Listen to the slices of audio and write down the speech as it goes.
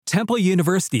Temple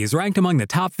University is ranked among the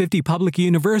top 50 public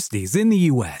universities in the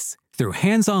U.S. Through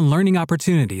hands-on learning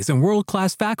opportunities and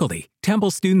world-class faculty,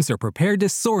 Temple students are prepared to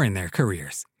soar in their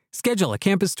careers. Schedule a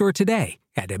campus tour today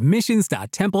at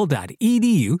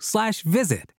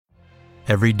admissions.temple.edu/visit.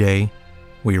 Every day,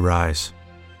 we rise,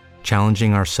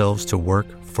 challenging ourselves to work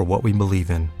for what we believe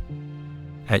in.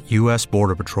 At U.S.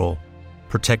 Border Patrol,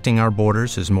 protecting our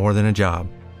borders is more than a job.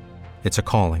 It's a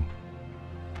calling.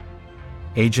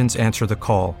 Agents answer the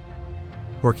call,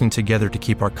 working together to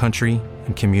keep our country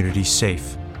and communities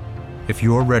safe. If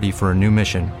you're ready for a new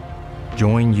mission,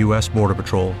 join U.S. Border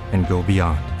Patrol and go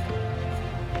beyond.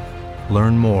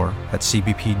 Learn more at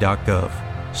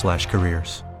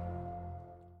cbp.gov/careers.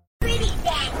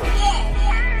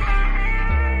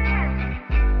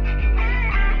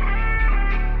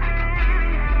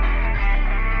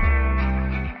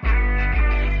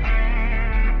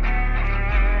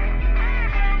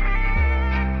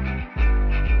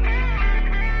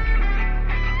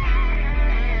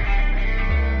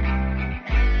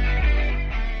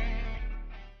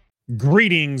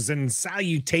 Greetings and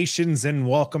salutations and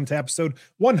welcome to episode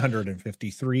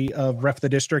 153 of Ref the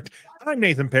District. I'm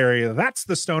Nathan Perry, that's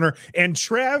the Stoner, and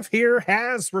Trev here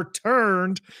has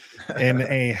returned in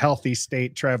a healthy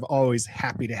state. Trev, always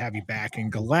happy to have you back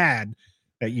and glad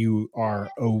that you are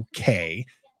okay.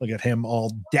 Look at him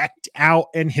all decked out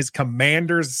in his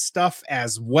Commanders stuff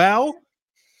as well.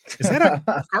 Is that a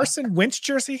Carson Wentz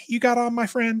jersey you got on, my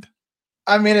friend?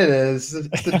 I mean, it is.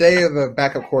 It's the day of the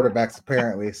backup quarterbacks,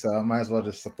 apparently, so I might as well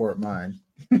just support mine.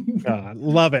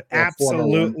 Love it.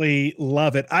 Absolutely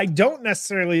love it. I don't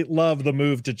necessarily love the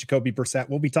move to Jacoby Brissett.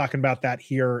 We'll be talking about that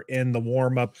here in the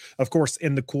warm-up. Of course,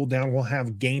 in the cool-down, we'll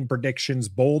have game predictions,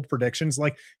 bold predictions,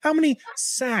 like how many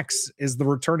sacks is the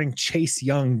returning Chase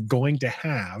Young going to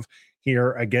have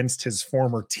here against his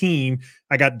former team?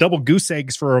 I got double goose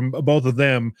eggs for both of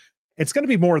them. It's going to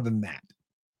be more than that.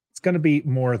 Going to be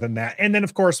more than that. And then,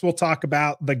 of course, we'll talk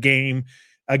about the game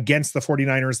against the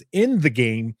 49ers in the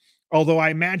game. Although I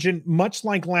imagine, much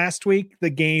like last week, the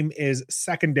game is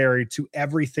secondary to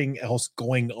everything else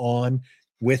going on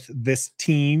with this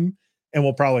team. And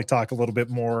we'll probably talk a little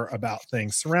bit more about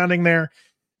things surrounding there.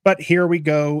 But here we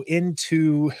go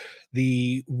into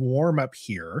the warm-up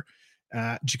here.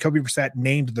 Jacoby Brissett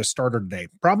named the starter today.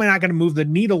 Probably not going to move the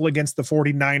needle against the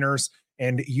 49ers.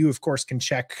 And you, of course, can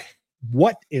check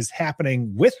what is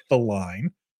happening with the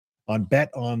line on Bet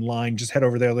Online. Just head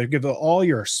over there. They'll give all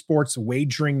your sports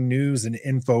wagering news and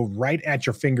info right at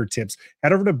your fingertips.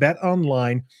 Head over to Bet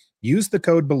Online. Use the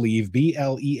code BELIEVE,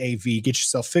 BLEAV. Get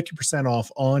yourself 50%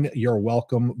 off on your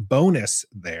welcome bonus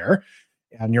there.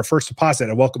 And your first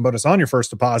deposit, a welcome bonus on your first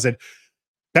deposit.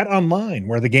 Bet Online,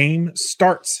 where the game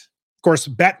starts. Of course,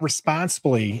 bet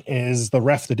responsibly is the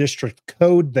Ref the District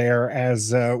code there,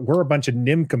 as we're a bunch of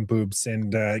nincompoops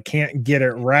and can't get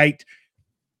it right.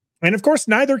 And of course,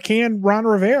 neither can Ron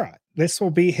Rivera. This will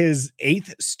be his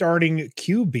 8th starting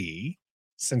QB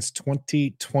since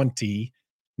 2020.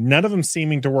 None of them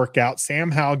seeming to work out.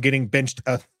 Sam Howell getting benched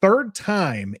a 3rd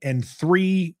time in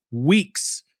 3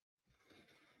 weeks.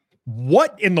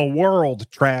 What in the world,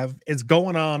 Trev, is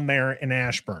going on there in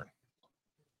Ashburn?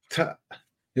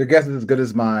 Your guess is as good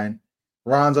as mine.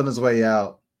 Ron's on his way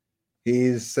out.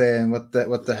 He's saying, what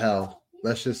the hell?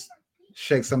 Let's just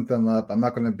shake something up. I'm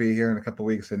not going to be here in a couple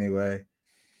weeks anyway.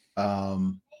 I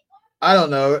don't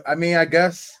know. I mean, I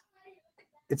guess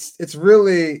it's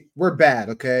really, we're bad,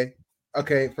 okay?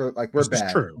 Okay, for like we're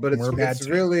bad. True. But it's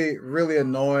really, really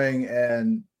annoying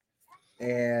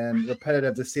and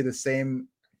repetitive to see the same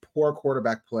poor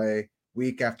quarterback play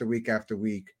week after week after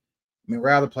week. I mean, we're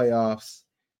out of the playoffs.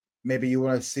 Maybe you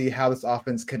want to see how this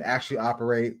offense can actually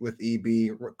operate with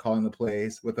EB calling the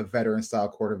plays with a veteran-style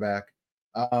quarterback.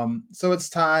 So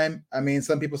it's time. I mean,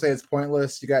 some people say it's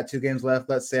pointless. You got 2 games left.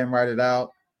 Let Sam ride it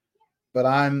out. But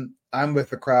I'm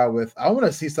with the crowd with I want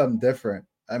to see something different.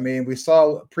 I mean, we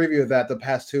saw a preview of that the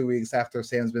past 2 weeks after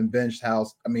Sam's been benched.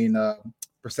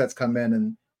 Brissett's come in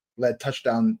and led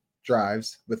touchdown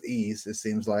drives with ease, it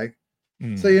seems like.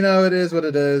 So, it is what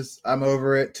it is. I'm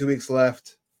over it. 2 weeks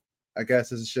left. I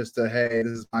guess it's just hey,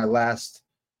 this is my last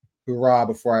hurrah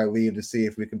before I leave to see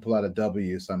if we can pull out a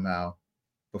W somehow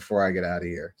before I get out of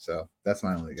here. So that's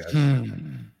my only guess.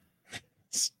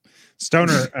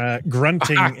 Stoner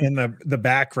grunting in the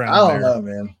background. I don't know,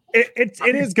 man.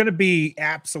 It is going to be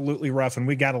absolutely rough, and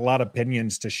we got a lot of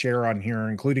opinions to share on here,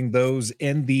 including those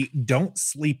in the Don't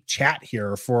Sleep chat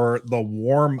here for the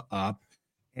warm up.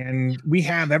 And we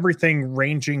have everything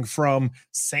ranging from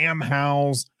Sam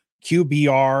Howell's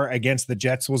QBR against the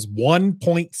Jets was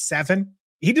 1.7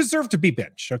 he deserved to be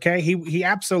benched. Okay. He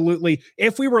absolutely,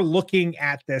 if we were looking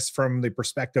at this from the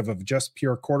perspective of just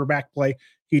pure quarterback play,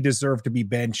 he deserved to be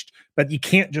benched, but you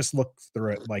can't just look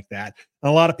through it like that. And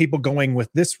a lot of people going with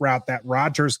this route that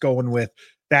Rodgers going with,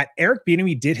 that Eric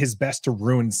Bieniemy did his best to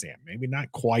ruin Sam, maybe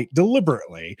not quite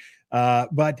deliberately,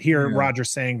 but here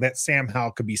Rodgers saying that Sam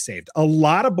Howell could be saved. A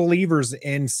lot of believers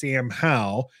in Sam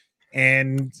Howell,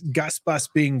 and Gus Bus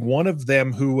being one of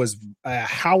them, who was a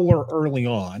howler early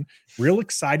on, real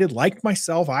excited, like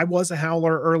myself. I was a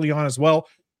howler early on as well.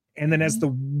 And then as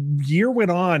the year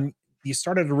went on, you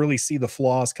started to really see the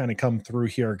flaws kind of come through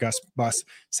here. Gus Bus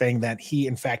saying that he,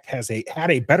 in fact,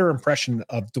 had a better impression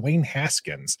of Dwayne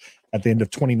Haskins at the end of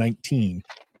 2019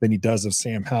 than he does of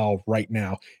Sam Howell right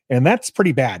now. And that's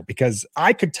pretty bad, because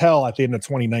I could tell at the end of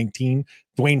 2019,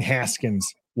 Dwayne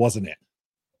Haskins wasn't it.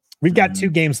 We've got 2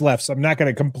 games left, so I'm not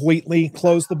going to completely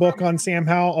close the book on Sam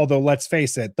Howell, although let's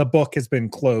face it, the book has been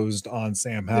closed on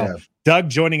Sam Howell. Yeah. Doug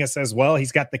joining us as well.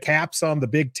 He's got the caps on the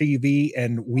big TV,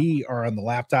 and we are on the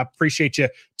laptop. Appreciate you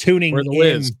tuning in.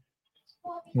 Wiz.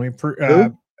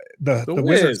 The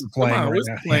Wizards are playing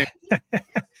right now.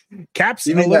 Caps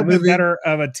a little bit better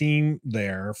of a team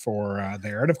there for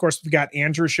there. And, of course, we've got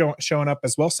Andrew showing up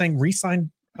as well, saying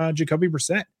re-sign Jacoby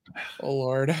Brissett. Oh,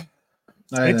 Lord.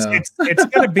 It's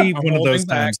going to be one of those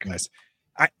times, guys.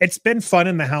 It's been fun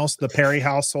in the house, the Perry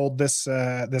household this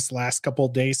last couple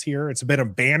of days here. It's been a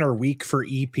banner week for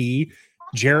EP.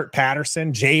 Jarrett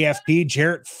Patterson, JFP,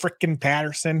 Jarrett frickin'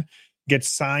 Patterson gets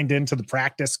signed into the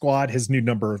practice squad. His new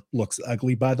number looks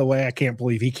ugly, by the way. I can't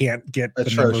believe he can't get the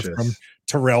number from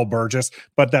Terrell Burgess,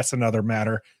 but that's another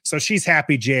matter. So she's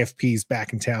happy JFP's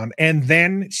back in town. And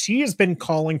then she has been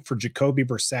calling for Jacoby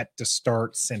Brissett to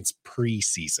start since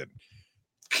preseason.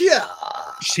 Yeah.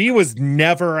 She was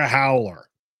never a howler.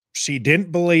 She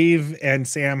didn't believe in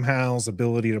Sam Howell's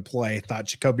ability to play, thought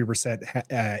Jacoby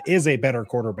Brissett is a better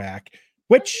quarterback,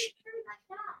 which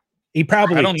he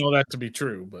probably I don't know that to be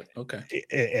true, but okay.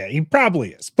 He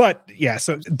probably is. But yeah,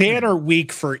 so banner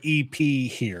week for EP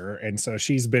here. And so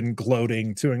she's been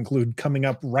gloating, to include coming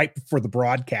up right before the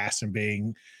broadcast and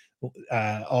being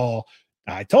all,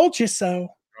 I told you so.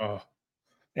 Oh.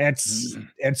 It's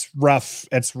rough.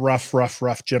 It's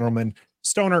rough, gentlemen.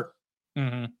 Stoner,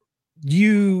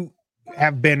 you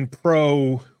have been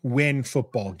pro win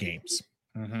football games.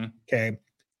 Okay.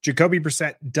 Jacoby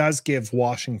Brissett does give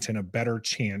Washington a better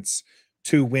chance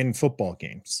to win football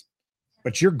games,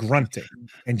 but you're grunting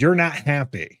and you're not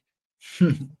happy.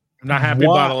 I'm not happy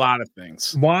about a lot of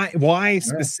things. Why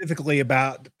specifically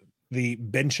about the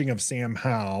benching of Sam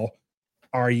Howell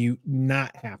are you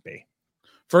not happy?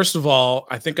 First of all,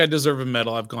 I think I deserve a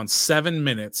medal. I've gone 7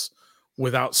 minutes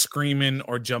without screaming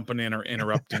or jumping in or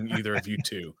interrupting either of you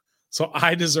two. So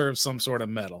I deserve some sort of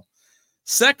medal.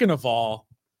 Second of all,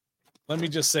 let me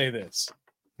just say this.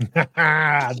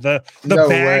 the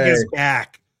bag is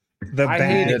back. The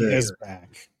bag is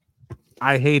back.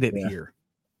 I hate it here.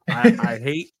 I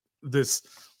hate this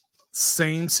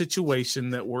same situation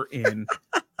that we're in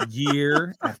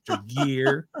year after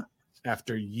year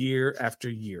after year after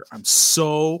year. I'm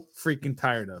so freaking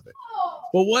tired of it.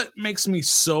 But what makes me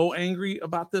so angry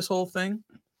about this whole thing,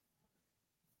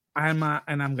 and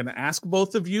I'm going to ask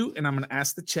both of you, and I'm going to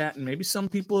ask the chat, and maybe some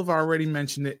people have already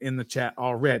mentioned it in the chat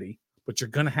already, but you're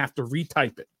going to have to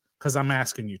retype it because I'm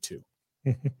asking you to.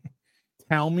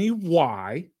 Tell me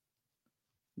why,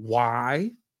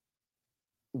 what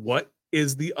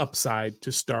is the upside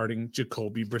to starting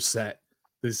Jacoby Brissett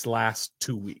this last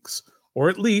 2 weeks, or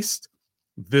at least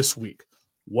this week?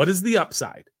 What is the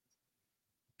upside?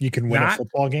 You can win a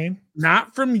football game?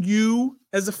 Not from you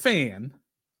as a fan,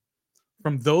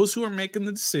 from those who are making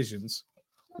the decisions.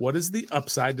 What is the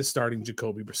upside to starting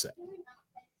Jacoby Brissett?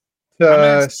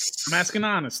 I'm asking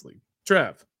honestly.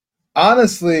 Trev.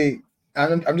 Honestly,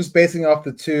 I'm just basing off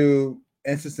the 2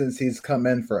 instances he's come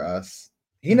in for us.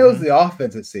 He knows the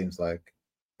offense, it seems like.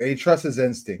 He trusts his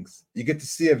instincts. You get to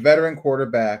see a veteran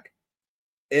quarterback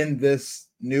in this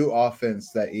new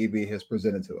offense that EB has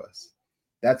presented to us.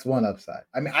 That's one upside.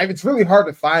 I mean, it's really hard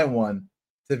to find one,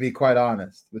 to be quite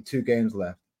honest, with 2 games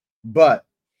left. But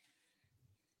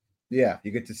yeah,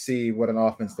 you get to see what an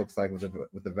offense looks like with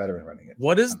a veteran running it.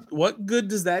 What good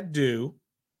does that do,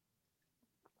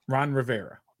 Ron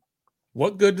Rivera?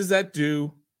 What good does that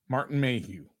do, Martin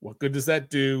Mayhew? What good does that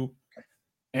do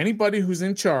anybody who's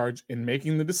in charge in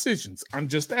making the decisions? I'm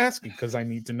just asking because I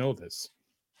need to know this.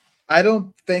 I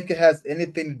don't think it has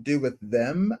anything to do with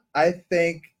them. I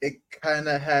think it kind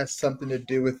of has something to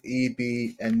do with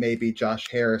EB and maybe Josh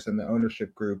Harris and the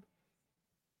ownership group.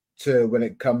 To when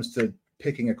it comes to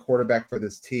picking a quarterback for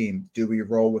this team, do we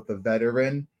roll with a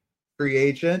veteran free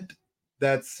agent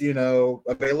that's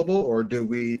available, or do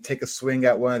we take a swing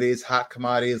at one of these hot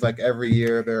commodities? Like every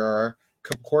year, there are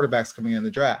quarterbacks coming in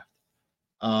the draft.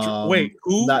 Wait,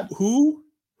 who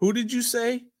did you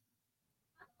say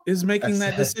is making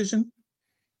that decision?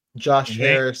 Josh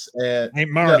Harris and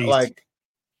ain't Marty's.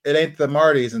 It ain't the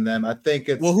Martys in them. I think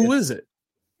it's who is it?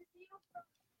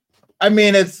 I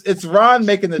mean, it's Ron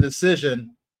making the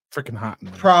decision. Freaking hot,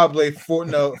 man. Probably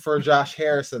for Josh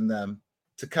Harris and them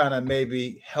to kind of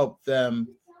maybe help them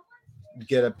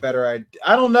get a better idea.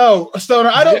 I don't know, Stoner.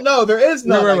 I don't know. There is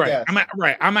no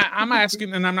right. I'm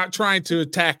asking, and I'm not trying to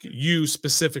attack you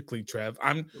specifically, Trev.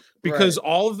 Because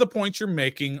all of the points you're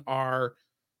making are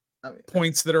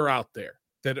points that are out there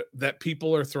that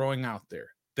people are throwing out there,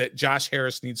 that Josh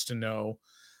Harris needs to know,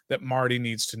 that Marty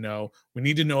needs to know. We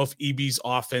need to know if EB's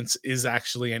offense is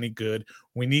actually any good.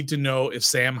 We need to know if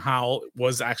Sam Howell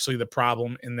was actually the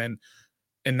problem and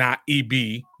not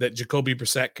EB, that Jacoby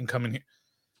Brissett can come in here.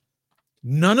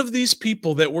 None of these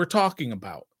people that we're talking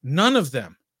about, none of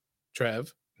them,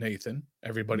 Trev, Nathan,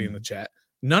 everybody in the chat,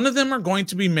 none of them are going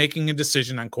to be making a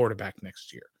decision on quarterback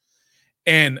next year.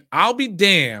 And I'll be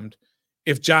damned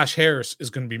if Josh Harris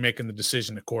is going to be making the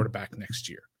decision at quarterback next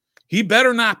year. He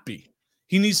better not be.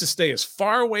 He needs to stay as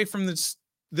far away from this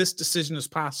decision as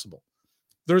possible.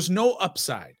 There's no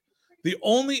upside. The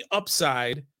only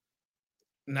upside,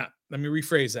 let me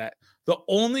rephrase that. The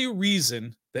only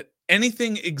reason that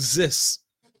anything exists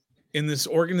in this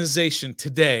organization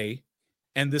today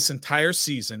and this entire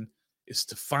season is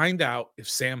to find out if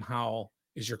Sam Howell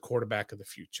is your quarterback of the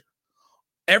future.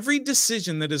 Every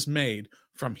decision that is made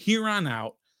from here on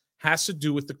out has to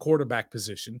do with the quarterback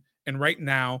position. And right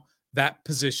now, that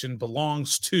position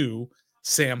belongs to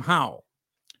Sam Howell.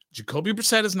 Jacoby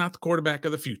Brissett is not the quarterback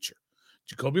of the future.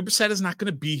 Jacoby Brissett is not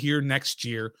going to be here next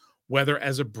year, whether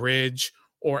as a bridge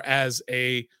or as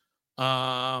a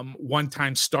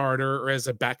one-time starter or as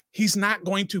a back. He's not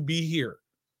going to be here,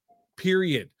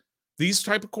 period. These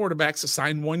type of quarterbacks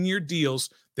assign one-year deals.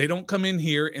 They don't come in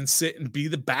here and sit and be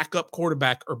the backup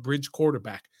quarterback or bridge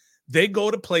quarterback. They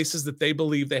go to places that they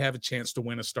believe they have a chance to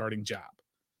win a starting job.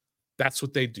 That's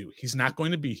what they do. He's not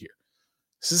going to be here.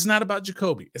 This is not about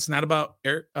Jacoby. It's not about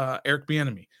Eric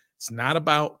Bieniemy. It's not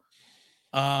about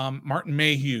Martin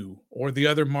Mayhew or the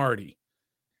other Marty.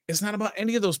 It's not about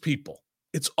any of those people.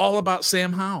 It's all about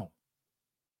Sam Howell.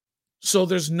 So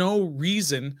there's no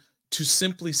reason to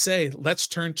simply say, let's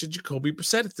turn to Jacoby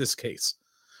Brissett at this case,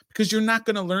 because you're not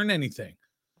going to learn anything.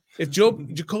 If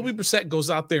Jacoby Brissett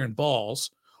goes out there and balls,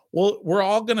 well, we're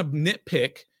all going to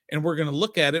nitpick and we're going to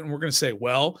look at it and we're going to say,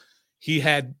 well, he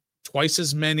had twice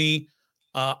as many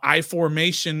I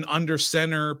formation under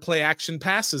center play action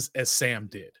passes as Sam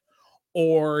did,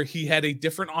 or he had a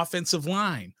different offensive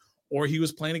line, or he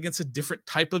was playing against a different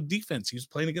type of defense. He was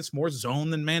playing against more zone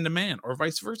than man-to-man, or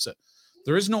vice versa.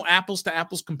 There is no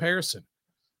apples-to-apples comparison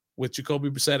with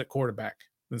Jacoby Brissett at quarterback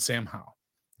than Sam Howell.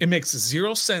 It makes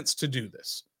zero sense to do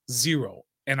this. Zero.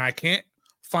 And I can't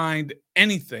find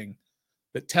anything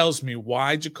that tells me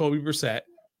why Jacoby Brissett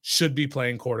should be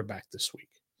playing quarterback this week.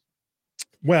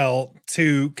 Well,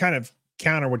 to kind of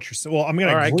counter what you're saying, I'm going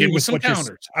to agree with what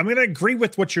I'm going to agree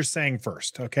with what you're saying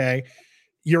first. Okay.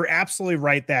 You're absolutely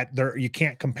right that you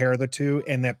can't compare the two,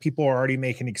 and that people are already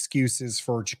making excuses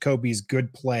for Jacoby's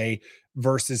good play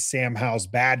versus Sam Howell's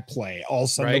bad play.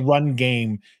 Also, the run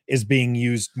game is being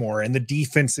used more, and the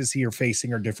defenses he are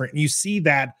facing are different. And you see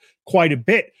that quite a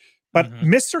bit. But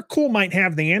Mr. Cool might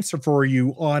have the answer for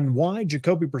you on why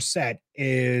Jacoby Brissett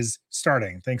is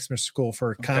starting. Thanks, Mr. Cool,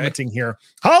 for commenting here.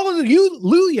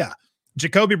 Hallelujah.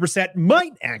 Jacoby Brissett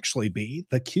might actually be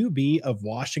the QB of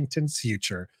Washington's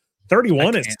future.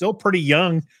 31 is still pretty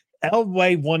young.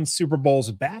 Elway won Super Bowls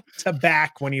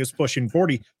back-to-back when he was pushing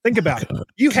 40. Think about it.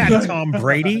 You had Tom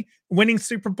Brady winning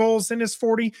Super Bowls in his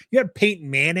 40. You had Peyton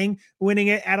Manning winning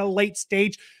it at a late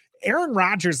stage. Aaron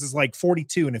Rodgers is like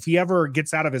 42, and if he ever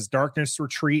gets out of his darkness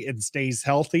retreat and stays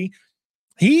healthy,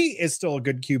 he is still a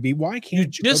good QB. Why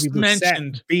can't Jacoby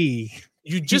Brissett be?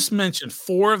 You just mentioned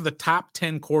 4 of the top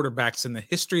 10 quarterbacks in the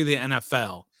history of the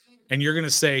NFL, and you're going to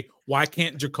say, why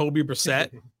can't Jacoby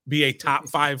Brissett be a top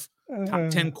 10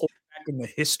 quarterback in the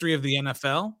history of the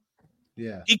NFL?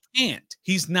 Yeah. He can't.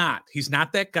 He's not. He's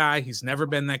not that guy. He's never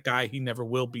been that guy. He never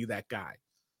will be that guy.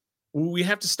 We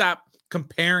have to stop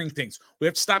comparing things. We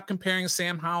have to stop comparing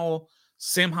Sam Howell's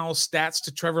stats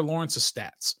to Trevor Lawrence's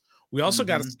stats. We also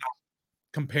got to stop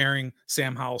comparing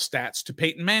Sam Howell's stats to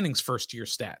Peyton Manning's first-year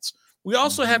stats. We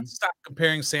also have to stop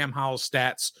comparing Sam Howell's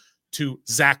stats to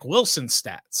Zach Wilson's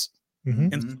stats,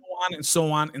 and so on and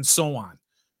so on and so on.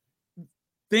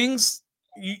 Things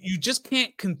you just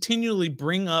can't continually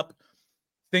bring up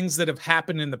things that have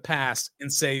happened in the past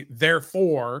and say,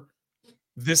 therefore,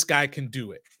 this guy can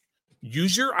do it.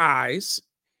 Use your eyes,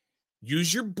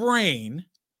 use your brain,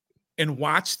 and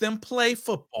watch them play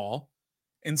football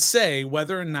and say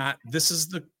whether or not this is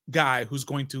the guy who's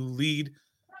going to lead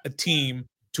a team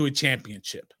to a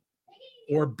championship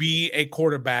or be a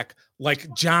quarterback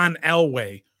like John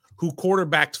Elway, who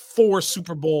quarterbacked 4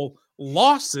 Super Bowl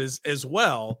losses as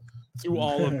well through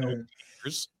all of those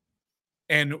years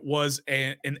and was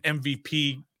an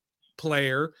MVP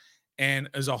player and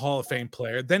as a Hall of Fame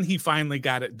player. Then he finally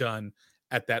got it done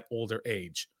at that older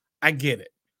age. I get it.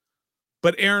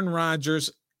 But Aaron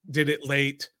Rodgers did it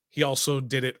late. He also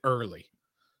did it early.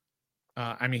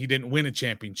 I mean, he didn't win a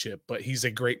championship, but he's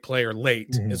a great player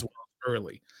late as well as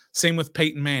early. Same with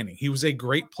Peyton Manning. He was a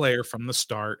great player from the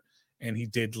start, and he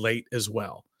did late as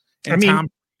well. And Tom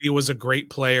Brady was a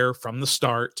great player from the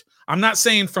start. I'm not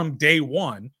saying from day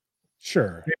one.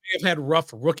 Sure. They may have had rough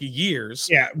rookie years.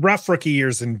 Yeah, rough rookie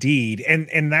years indeed.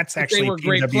 And that's actually they were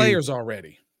great players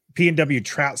already. P&W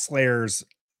Trout Slayer's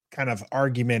kind of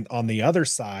argument on the other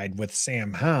side with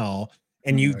Sam Howell.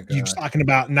 And you're talking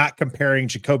about not comparing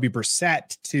Jacoby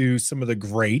Brissett to some of the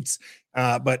greats,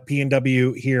 but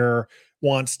P&W here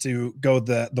wants to go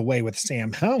the way with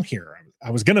Sam Howell here. I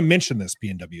was going to mention this,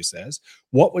 P&W says.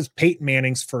 What was Peyton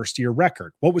Manning's first-year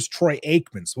record? What was Troy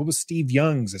Aikman's? What was Steve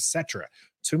Young's, etc.?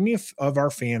 Too many of our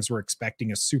fans were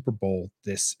expecting a Super Bowl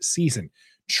this season.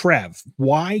 Trev,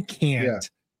 why can't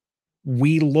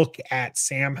we look at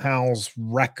Sam Howell's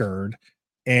record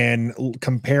and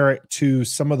compare it to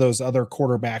some of those other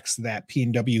quarterbacks that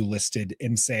P&W listed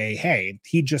and say, hey,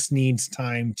 he just needs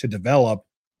time to develop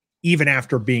even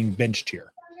after being benched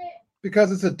here?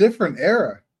 Because it's a different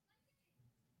era.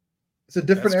 It's a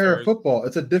different era of football.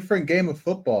 It's a different game of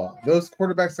football. Those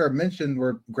quarterbacks that are mentioned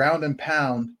were ground and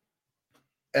pound,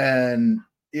 and,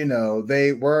 you know,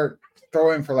 they weren't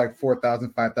throwing for like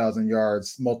 4,000, 5,000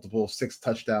 yards, multiple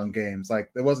 6-touchdown games. Like,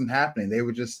 it wasn't happening. They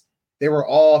were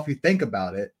all, if you think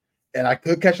about it, and I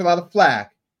could catch a lot of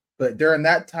flack, but during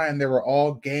that time, they were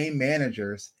all game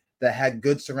managers that had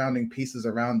good surrounding pieces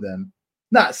around them.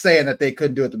 Not saying that they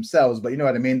couldn't do it themselves, but you know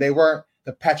what I mean? They weren't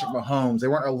the Patrick Mahomes. They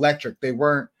weren't electric. They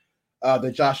weren't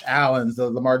the Josh Allens, the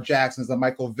Lamar Jacksons, the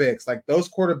Michael Vicks. Like, those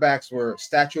quarterbacks were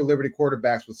Statue of Liberty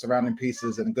quarterbacks with surrounding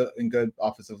pieces and good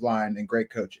offensive line and great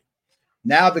coaching.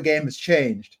 Now the game has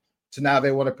changed. So now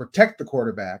they want to protect the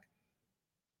quarterback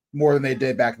more than they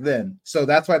did back then. So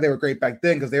that's why they were great back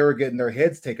then, because they were getting their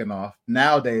heads taken off.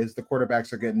 Nowadays, the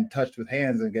quarterbacks are getting touched with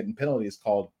hands and getting penalties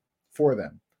called for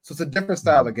them. So it's a different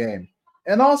style of game.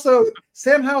 And also,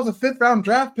 Sam Howell's a 5th-round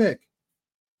draft pick.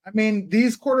 I mean,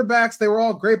 these quarterbacks, they were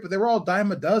all great, but they were all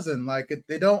dime a dozen. Like,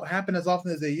 they don't happen as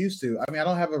often as they used to. I mean, I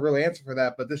don't have a real answer for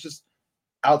that, but there's just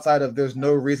outside of, there's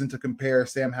no reason to compare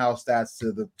Sam Howell's stats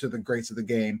to the greats of the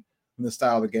game when the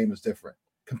style of the game is different.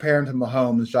 Comparing to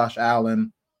Mahomes, Josh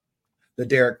Allen, the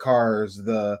Derek Carrs,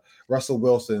 the Russell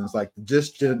Wilsons, like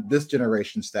this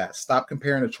generation stats. Stop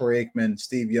comparing to Troy Aikman,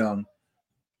 Steve Young,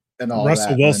 and all Russell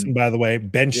that. Wilson, by the way,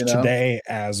 benched today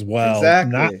as well.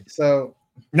 Exactly.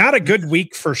 Not a good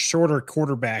week for shorter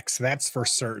quarterbacks, that's for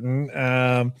certain.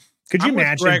 Could you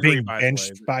imagine being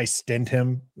benched by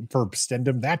Stidham?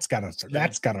 That's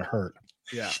gotta hurt.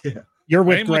 Yeah. You're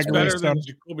with much Gregory better than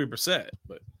Jacoby Brissett,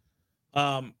 but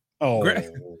I'm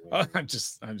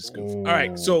just goofing. All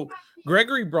right, so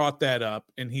Gregory brought that up,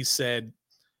 and he said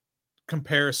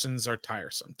comparisons are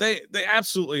tiresome. They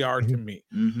absolutely are to me.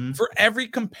 For every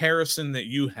comparison that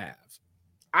you have,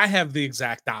 I have the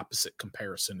exact opposite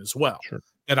comparison as well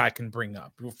that I can bring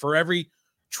up. For every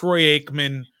Troy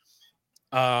Aikman,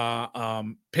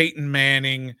 Peyton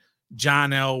Manning,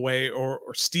 John Elway, or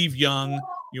Steve Young,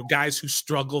 guys who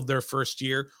struggled their first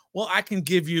year, well, I can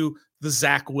give you the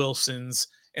Zach Wilsons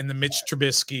and the Mitch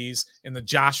Trubiskys and the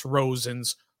Josh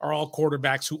Rosens are all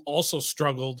quarterbacks who also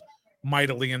struggled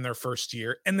mightily in their first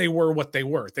year, and they were what they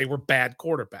were. They were bad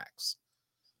quarterbacks.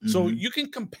 So you can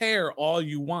compare all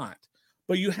you want,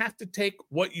 but you have to take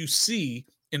what you see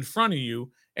in front of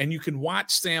you, and you can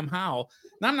watch Sam Howell.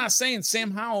 Now, I'm not saying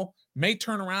Sam Howell may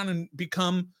turn around and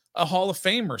become a Hall of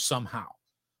Famer somehow,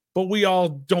 but we all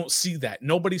don't see that.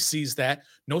 Nobody sees that.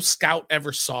 No scout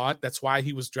ever saw it. That's why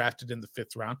he was drafted in the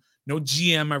 5th round. No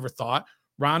GM ever thought.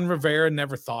 Ron Rivera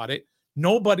never thought it.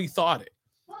 Nobody thought it.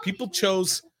 People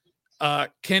chose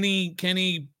Kenny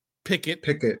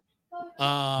Pickett,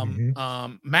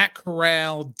 Matt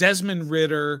Corral, Desmond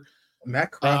Ritter,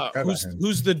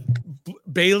 who's the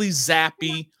Bailey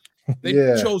Zappi. They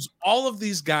chose all of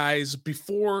these guys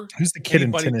before who's the kid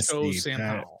anybody in Tennessee? chose Sam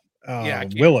Howell.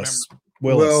 Willis.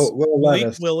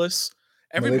 Willis.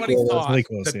 Everybody thought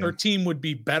Willis, that their team would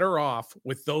be better off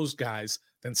with those guys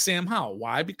than Sam Howell.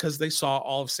 Why? Because they saw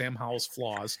all of Sam Howell's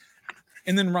flaws.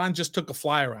 And then Ron just took a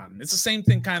fly around him. It's the same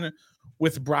thing kind of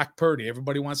with Brock Purdy.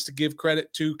 Everybody wants to give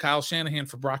credit to Kyle Shanahan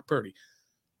for Brock Purdy.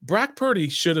 Brock Purdy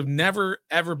should have never,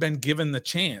 ever been given the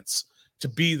chance to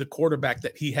be the quarterback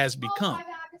that he has become.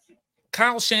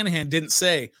 Kyle Shanahan didn't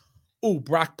say, "Oh,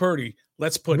 Brock Purdy,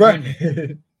 let's put him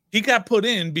in." He got put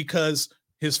in because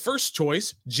his first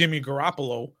choice, Jimmy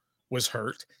Garoppolo, was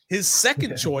hurt. His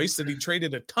second choice that he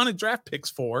traded a ton of draft picks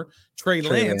for, Trey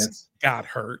Lance, got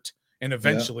hurt and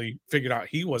eventually figured out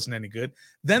he wasn't any good.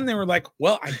 Then they were like,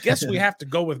 well, I guess we have to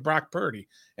go with Brock Purdy.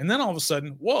 And then all of a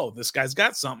sudden, whoa, this guy's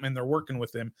got something and they're working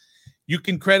with him. You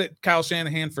can credit Kyle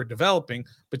Shanahan for developing,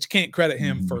 but you can't credit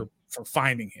him for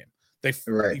finding him.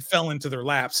 He fell into their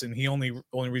laps, and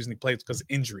only reason he played is because of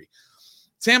injury.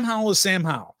 Sam Howell is Sam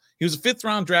Howell. He was a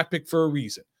 5th-round draft pick for a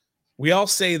reason. We all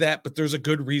say that, but there's a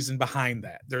good reason behind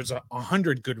that. There's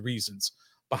 100 good reasons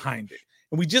behind it.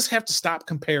 And we just have to stop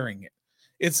comparing it.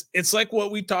 It's like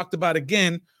what we talked about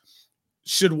again.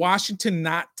 Should Washington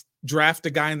not draft a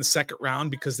guy in the 2nd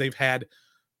round because they've had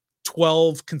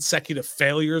 12 consecutive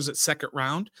failures at 2nd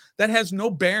round? That has no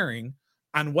bearing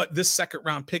on what this 2nd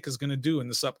round pick is going to do in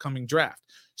this upcoming draft.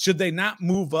 Should they not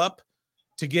move up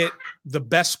to get the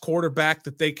best quarterback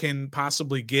that they can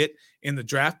possibly get in the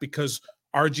draft because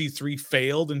RG3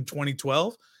 failed in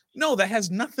 2012? No, that has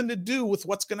nothing to do with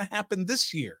what's going to happen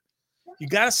this year. You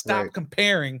got to stop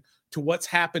comparing to what's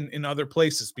happened in other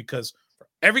places, because for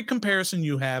every comparison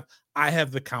you have, I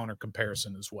have the counter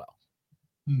comparison as well.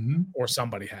 Or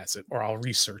somebody has it, or I'll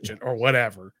research it, or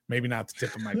whatever. Maybe not the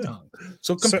tip of my tongue.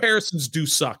 So comparisons do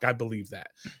suck. I believe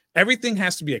that. Everything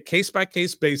has to be a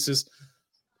case-by-case basis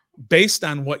based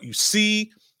on what you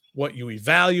see, what you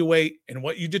evaluate, and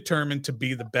what you determine to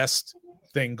be the best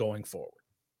thing going forward.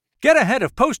 Get ahead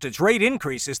of postage rate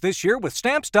increases this year with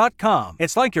Stamps.com.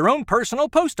 It's like your own personal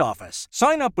post office.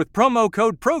 Sign up with promo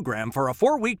code PROGRAM for a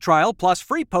 4-week trial plus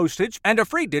free postage and a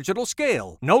free digital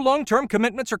scale. No long-term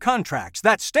commitments or contracts.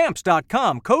 That's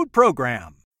Stamps.com, code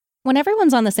PROGRAM. When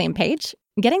everyone's on the same page,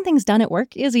 getting things done at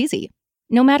work is easy.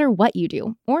 No matter what you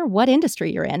do or what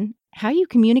industry you're in, how you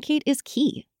communicate is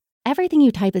key. Everything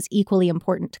you type is equally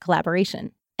important to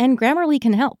collaboration, and Grammarly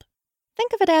can help.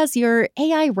 Think of it as your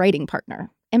AI writing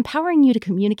partner, empowering you to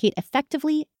communicate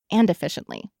effectively and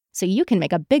efficiently, so you can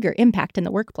make a bigger impact in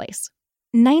the workplace.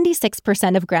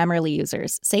 96% of Grammarly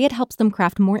users say it helps them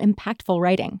craft more impactful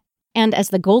writing. And as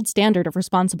the gold standard of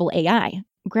responsible AI,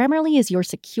 Grammarly is your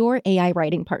secure AI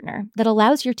writing partner that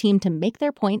allows your team to make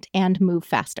their point and move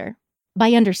faster.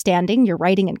 By understanding your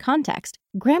writing and context,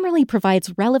 Grammarly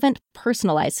provides relevant,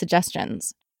 personalized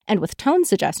suggestions. And with tone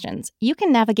suggestions, you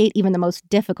can navigate even the most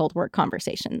difficult work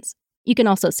conversations. You can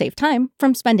also save time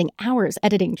from spending hours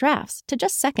editing drafts to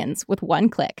just seconds with one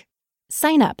click.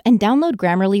 Sign up and download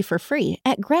Grammarly for free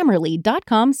at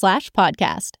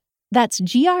Grammarly.com/podcast. That's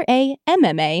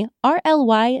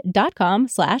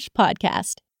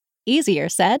GRAMMARLY.com/podcast. Easier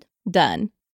said,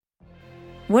 done.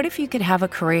 What if you could have a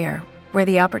career where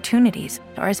the opportunities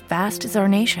are as vast as our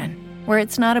nation, where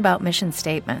it's not about mission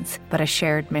statements, but a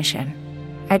shared mission?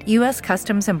 At U.S.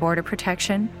 Customs and Border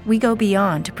Protection, we go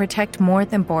beyond to protect more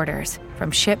than borders.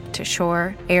 From ship to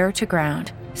shore, air to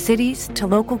ground, cities to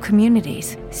local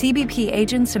communities, CBP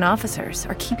agents and officers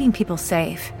are keeping people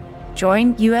safe.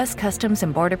 Join U.S. Customs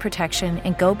and Border Protection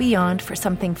and go beyond for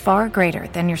something far greater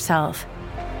than yourself.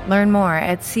 Learn more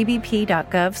at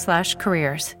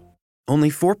cbp.gov/careers. Only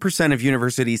 4% of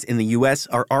universities in the U.S.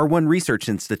 are R1 research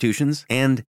institutions,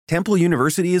 and Temple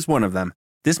University is one of them.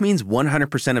 This means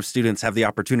 100% of students have the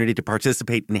opportunity to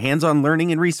participate in hands-on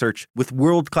learning and research with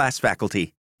world-class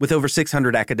faculty. With over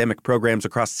 600 academic programs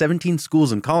across 17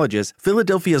 schools and colleges,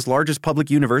 Philadelphia's largest public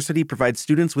university provides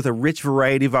students with a rich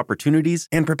variety of opportunities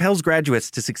and propels graduates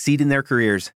to succeed in their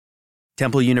careers.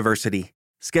 Temple University.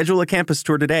 Schedule a campus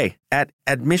tour today at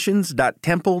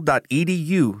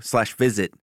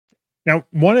admissions.temple.edu/visit. Now,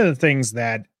 one of the things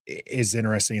that is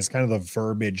interesting is kind of the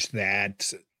verbiage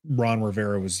that Ron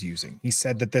Rivera was using. He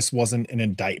said that this wasn't an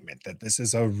indictment, that this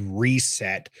is a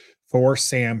reset for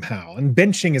Sam Howell. And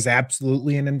benching is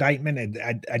absolutely an indictment.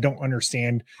 And I don't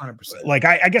understand. 100%. Like,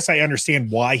 I guess I understand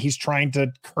why he's trying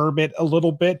to curb it a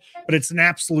little bit, but it's an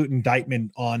absolute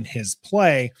indictment on his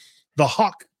play. The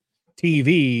Hawk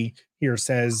TV here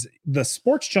says the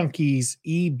Sports Junkies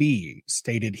EB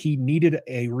stated he needed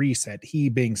a reset, he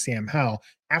being Sam Howell,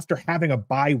 after having a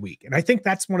bye week. And I think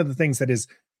that's one of the things that is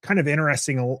kind of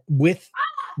interesting with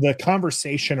the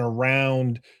conversation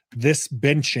around this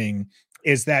benching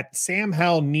is that Sam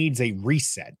Howell needs a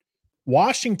reset.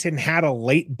 Washington had a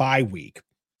late bye week.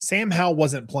 Sam Howell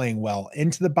wasn't playing well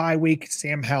into the bye week.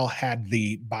 Sam Howell had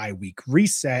the bye week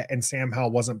reset, and Sam Howell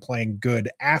wasn't playing good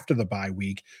after the bye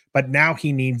week. But now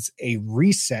he needs a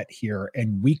reset here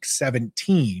in week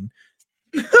 17.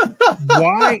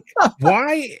 Why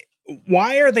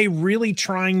are they really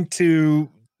trying to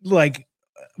like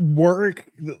work,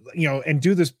 and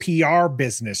do this PR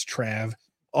business, Trev,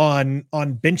 on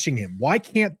benching him? Why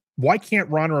can't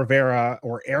Ron Rivera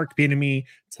or Eric Bieniemy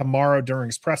tomorrow during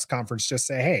his press conference just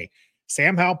say, hey,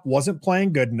 Sam Howell wasn't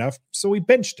playing good enough, so we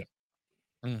benched him?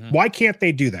 Mm-hmm. Why can't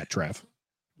they do that, Trev?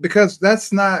 Because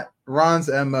that's not Ron's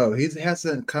MO. He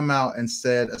hasn't come out and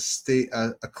said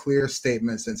a clear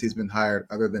statement since he's been hired,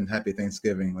 other than Happy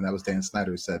Thanksgiving, when that was Dan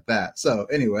Snyder who said that. So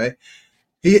anyway,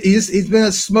 he's been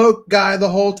a smoke guy the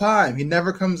whole time. He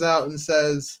never comes out and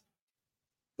says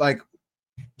like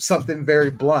something very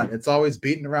blunt. It's always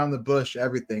beating around the bush,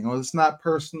 everything. Oh, it's not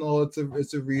personal. It's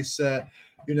a reset.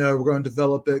 We're going to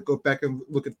develop it, go back and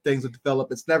look at things and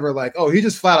develop. It's never like, oh, he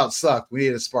just flat out sucked. We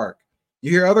need a spark.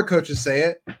 You hear other coaches say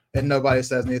it and nobody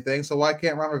says anything. So why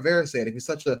can't Ron Rivera say it? If he's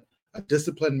such a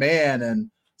disciplined man and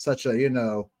such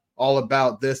a, all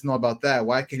about this and all about that,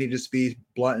 why can't he just be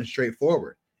blunt and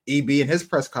straightforward? EB in his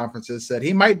press conferences said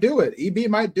he might do it. EB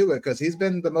might do it because he's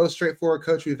been the most straightforward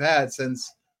coach we've had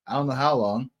since I don't know how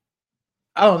long.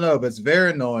 I don't know, but it's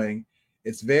very annoying.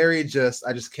 It's very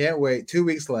I just can't wait. 2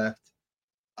 weeks left.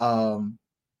 And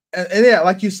yeah,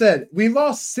 like you said, we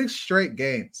lost 6 straight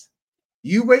games.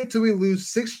 You wait till we lose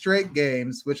 6 straight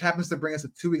games, which happens to bring us to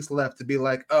 2 weeks left, to be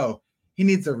like, oh, he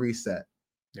needs a reset.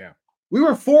 Yeah. We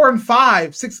were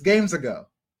 4-5 6 games ago.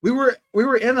 We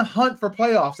were in a hunt for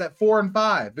playoffs at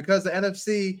 4-5 because the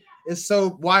NFC is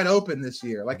so wide open this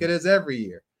year, like it is every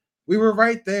year. We were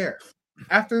right there.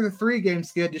 After the 3-game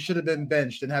skid, you should have been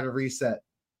benched and had a reset.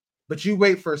 But you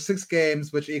wait for 6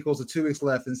 games, which equals the 2 weeks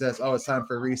left, and says, oh, it's time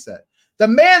for a reset. The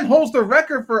man holds the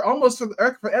record for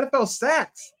NFL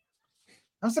sacks.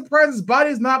 I'm surprised his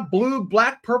body's not blue,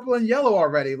 black, purple, and yellow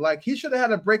already. Like, he should have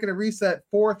had a break and a reset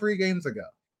 3 games ago.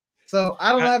 So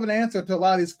I don't have an answer to a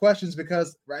lot of these questions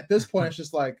because at this point, it's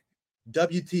just like,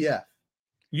 WTF.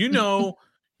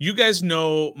 You guys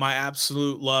know my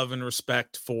absolute love and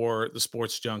respect for the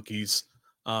Sports Junkies,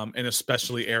 and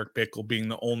especially Eric Bickle being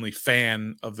the only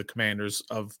fan of the Commanders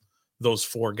of those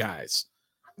 4 guys.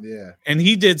 Yeah. And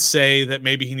he did say that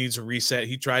maybe he needs a reset.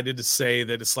 He tried to say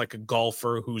that it's like a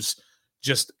golfer who's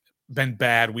just been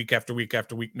bad week after week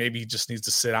after week. Maybe he just needs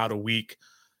to sit out a week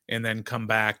and then come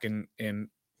back and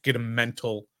get a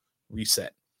mental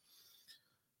reset.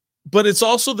 But it's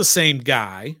also the same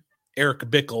guy, Eric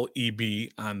Bickle,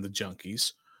 EB on the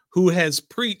Junkies, who has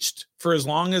preached for as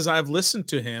long as I've listened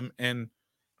to him and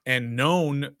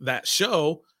known that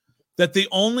show, that the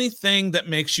only thing that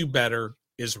makes you better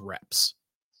is reps.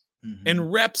 Mm-hmm.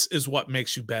 And reps is what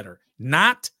makes you better,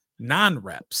 not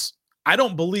non-reps. I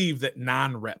don't believe that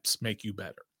non-reps make you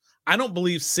better. I don't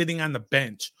believe sitting on the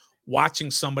bench watching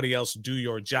somebody else do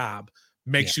your job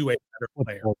makes you a better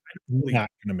player. Not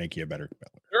going to make you a better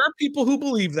player. There are people who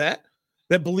believe that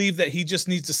believe that he just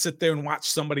needs to sit there and watch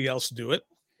somebody else do it.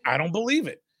 I don't believe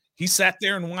it. He sat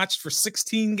there and watched for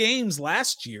 16 games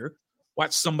last year,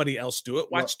 watched somebody else do it.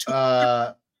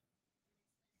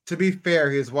 To be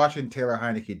fair, he was watching Taylor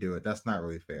Heineke do it. That's not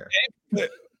really fair.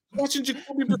 Watching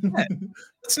Jacoby Brissett.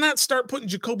 Let's not start putting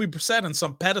Jacoby Brissett on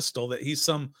some pedestal that he's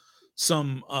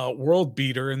some world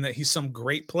beater and that he's some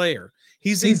great player.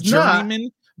 He's a journeyman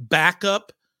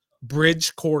backup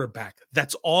bridge quarterback.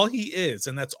 That's all he is,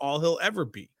 and that's all he'll ever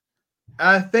be.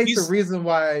 I think the reason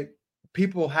why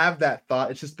people have that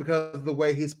thought is just because of the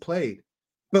way he's played.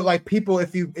 But like people,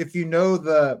 if you know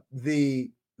the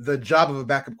job of a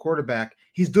backup quarterback,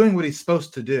 he's doing what he's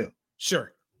supposed to do.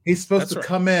 Sure. He's supposed to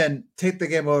come in, take the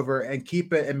game over, and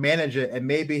keep it and manage it, and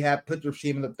maybe put your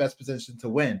team in the best position to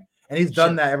win. And he's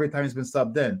done that every time he's been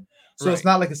subbed in. So It's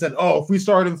not like I said, oh, if we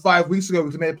started him 5 weeks ago,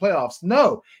 we could have made the playoffs.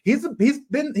 No, he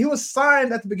was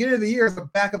signed at the beginning of the year as a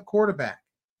backup quarterback.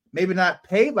 Maybe not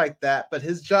paid like that, but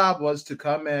his job was to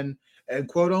come in and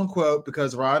quote unquote,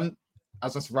 because Ron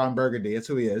Burgundy, that's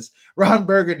who he is. Ron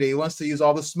Burgundy wants to use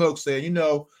all the smoke saying,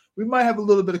 we might have a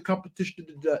little bit of competition.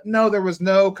 No, there was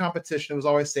no competition. It was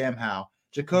always Sam Howell.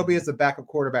 Jacoby is a backup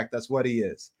quarterback. That's what he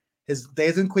is. His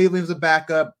days in Cleveland was a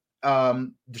backup.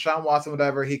 Deshaun Watson,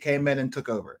 whatever, he came in and took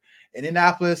over.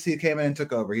 Indianapolis, he came in and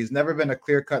took over. He's never been a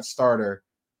clear-cut starter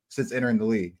since entering the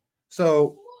league.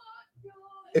 So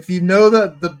if you know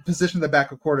the position of the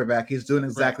backup quarterback, he's doing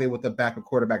exactly what the backup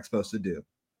quarterback's supposed to do.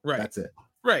 Right. That's it.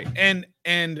 Right.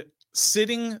 And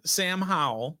sitting Sam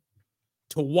Howell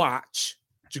to watch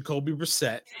Jacoby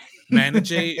Brissett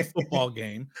manage a football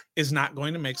game is not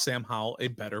going to make Sam Howell a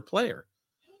better player.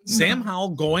 Sam Howell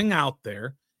going out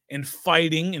there and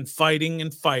fighting and fighting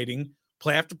and fighting,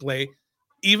 play after play,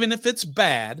 even if it's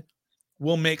bad,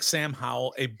 will make Sam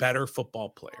Howell a better football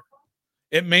player.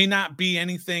 It may not be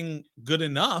anything good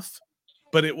enough,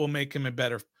 but it will make him a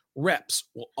better. Reps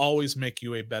will always make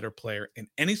you a better player in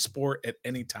any sport at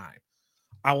any time.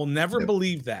 I will never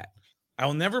believe that. I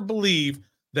will never believe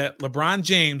that LeBron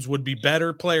James would be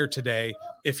better player today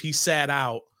if he sat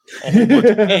out a whole bunch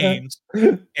of games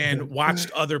and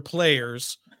watched other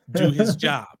players do his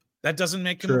job. That doesn't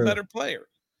make him a better player.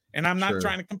 And I'm not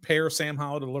trying to compare Sam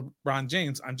Howell to LeBron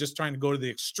James. I'm just trying to go to the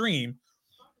extreme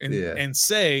and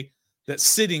say that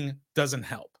sitting doesn't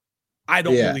help. I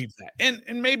don't believe that.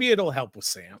 And maybe it'll help with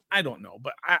Sam. I don't know,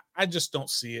 but I just don't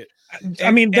see it.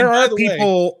 I mean, there are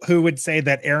people who would say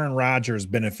that Aaron Rodgers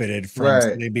benefited from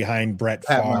sitting behind Brett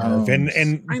Favre.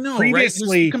 And I know,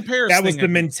 previously that was the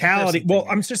thing. mentality. Well,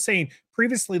 I'm just saying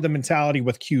previously the mentality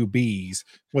with QBs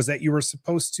was that you were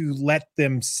supposed to let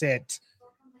them sit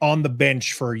on the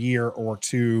bench for a year or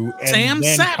two. And Sam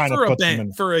then sat kind for of a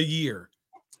bench for a year.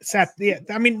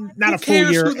 I mean, not a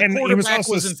full year, and he was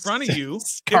also in front of you.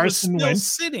 Carson Wentz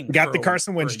sitting. Got the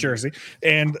Carson Wentz jersey,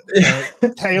 and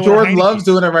Taylor Jordan Heineke. Love's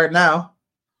doing it right now.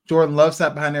 Jordan Love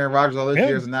sat behind Aaron Rodgers all those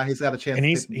years, and now he's got a chance. And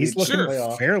he's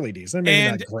looking fairly decent.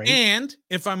 Maybe not great. And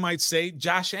if I might say,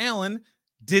 Josh Allen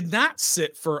did not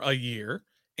sit for a year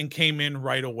and came in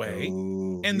right away,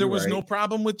 and there was no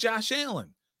problem with Josh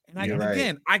Allen.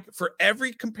 And for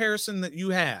every comparison that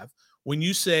you have, when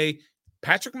you say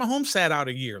Patrick Mahomes sat out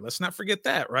a year. Let's not forget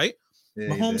that, right? Yeah,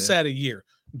 Mahomes sat a year.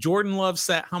 Jordan Love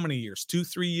sat how many years?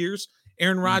 2-3 years?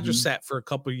 Aaron Rodgers sat for a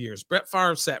couple of years. Brett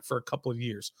Favre sat for a couple of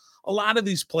years. A lot of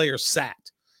these players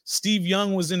sat. Steve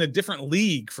Young was in a different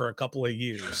league for a couple of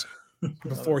years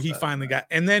before he finally got.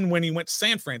 And then when he went to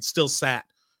San Fran, still sat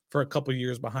for a couple of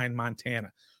years behind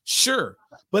Montana. Sure.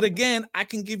 But again, I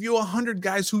can give you 100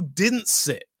 guys who didn't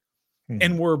sit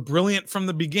and were brilliant from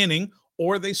the beginning,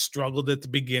 or they struggled at the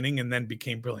beginning and then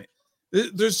became brilliant.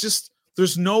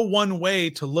 There's no one way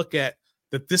to look at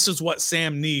that. This is what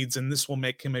Sam needs, and this will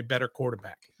make him a better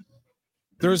quarterback.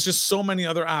 There's just so many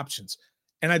other options.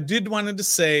 And I wanted to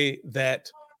say that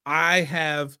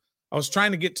I was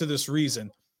trying to get to this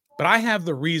reason, but I have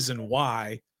the reason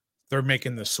why they're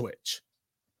making the switch.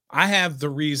 I have the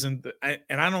reason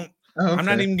I'm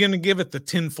not even going to give it the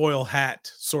tinfoil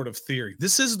hat sort of theory.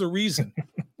 This is the reason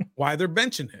why they're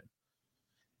benching him.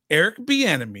 Eric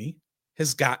Bieniemy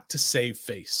has got to save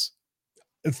face,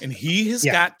 and he has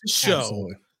got to show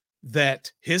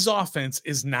that his offense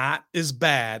is not as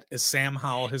bad as Sam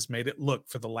Howell has made it look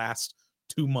for the last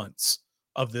 2 months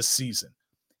of this season.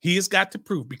 He has got to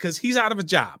prove, because he's out of a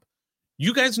job.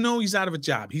 You guys know he's out of a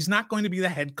job. He's not going to be the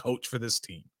head coach for this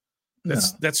team.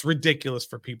 That's ridiculous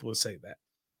for people to say that.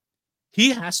 He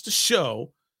has to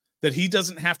show that he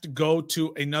doesn't have to go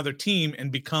to another team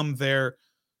and become their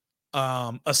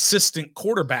assistant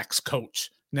quarterbacks coach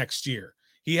next year.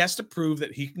 He has to prove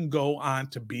that he can go on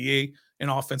to be an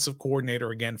offensive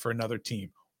coordinator again for another team,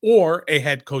 or a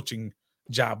head coaching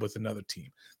job with another team.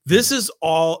 This is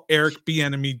all Eric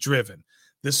Bieniemy driven.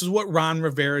 This is what Ron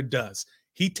Rivera does.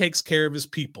 He takes care of his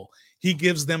people. He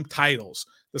gives them titles.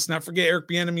 Let's not forget Eric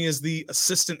Bieniemy is the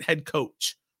assistant head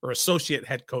coach or associate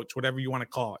head coach, whatever you want to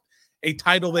call it. A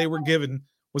title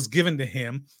was given to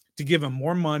him to give him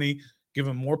more money, give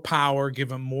him more power,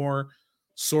 give him more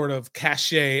sort of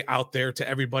cachet out there to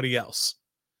everybody else.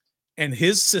 And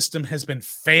his system has been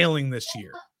failing this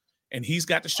year. And he's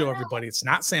got to show everybody it's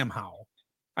not Sam Howell.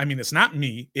 I mean, it's not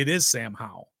me. It is Sam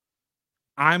Howell.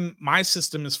 My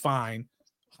system is fine.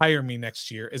 Hire me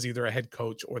next year as either a head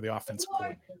coach or the offensive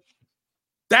coordinator.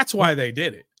 That's why they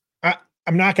did it.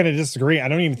 I'm not going to disagree. I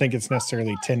don't even think it's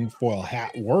necessarily tinfoil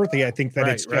hat worthy. I think that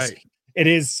it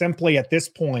is simply at this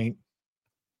point,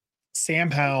 Sam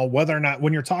Howell, whether or not,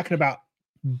 when you're talking about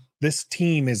this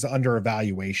team is under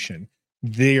evaluation,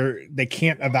 they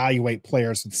can't evaluate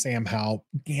players with Sam Howell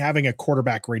having a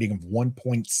quarterback rating of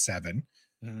 1.7.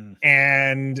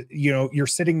 And, you're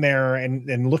sitting there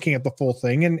and looking at the full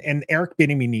thing, and Eric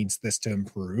Bieniemy needs this to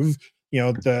improve.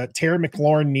 The Terry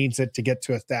McLaurin needs it to get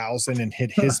to 1,000 and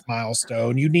hit his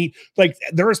milestone. You need,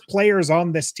 there's players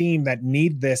on this team that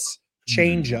need this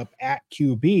change up at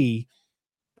QB.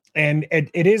 And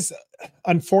it is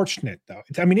unfortunate, though.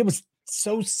 I mean, it was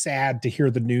so sad to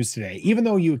hear the news today, even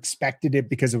though you expected it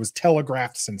because it was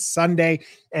telegraphed since Sunday.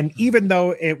 And even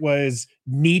though it was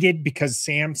needed because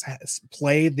Sam's has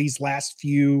played these last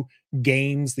few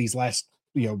games, these last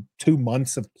 2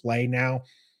 months of play now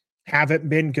haven't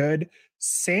been good.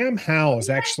 Sam Howell is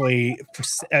actually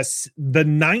the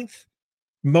 9th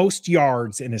most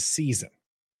yards in a season.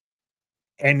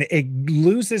 and it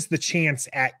loses the chance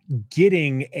at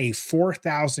getting a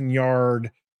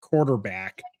 4,000-yard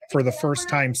quarterback for the first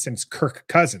time since Kirk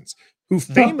Cousins, who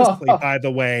famously, by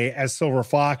the way, as Silver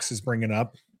Fox is bringing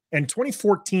up, in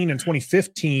 2014 and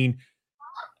 2015,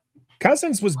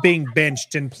 Cousins was being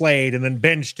benched and played and then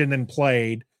benched and then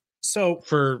played. So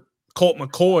for Colt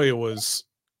McCoy, it was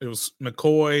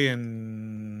McCoy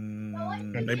and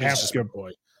maybe it's just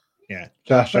McCoy. Yeah.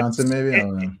 Josh Johnson, maybe. I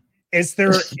don't know. Is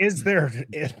there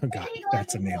oh God,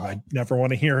 that's a name I never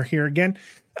want to hear again.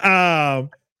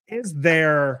 Is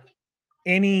there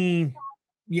any,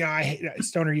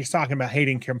 Stoner, you're talking about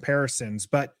hating comparisons,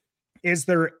 but is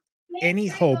there any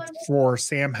hope for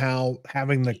Sam Howell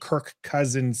having the Kirk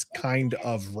Cousins kind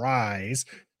of rise?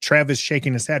 Trev is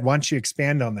shaking his head. Why don't you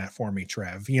expand on that for me,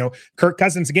 Trev? Kirk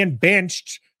Cousins again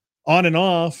benched on and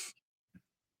off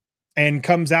and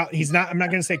comes out. I'm not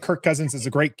going to say Kirk Cousins is a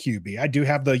great QB. I do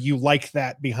have you like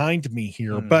that behind me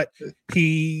here, but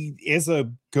he is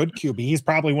a good QB. He's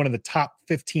probably one of the top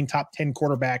 15, top 10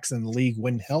 quarterbacks in the league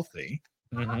when healthy.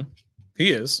 Mm-hmm.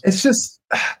 He is. It's just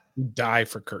die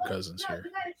for Kirk Cousins here.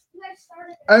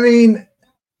 I mean,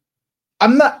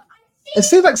 it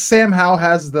seems like Sam Howell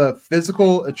has the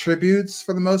physical attributes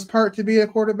for the most part to be a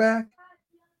quarterback,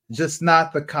 just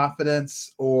not the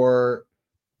confidence or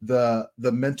the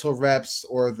mental reps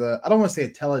or I don't want to say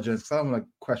intelligence because I don't want to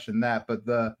question that, but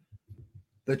the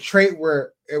trait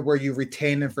where you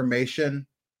retain information.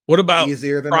 What about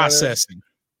easier than processing?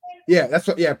 Others.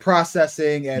 Yeah,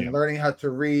 processing and learning how to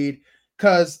read.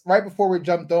 Because right before we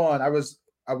jumped on, I was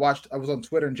on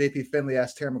Twitter and JP Finley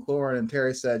asked Terry McLaurin, and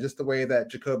Terry said just the way that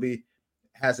Jacoby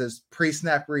has his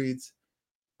pre-snap reads,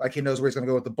 like he knows where he's going to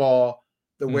go with the ball,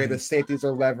 the way the safeties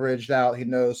are leveraged out, he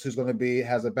knows who's going to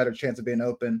has a better chance of being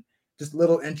open, just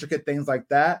little intricate things like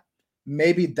that.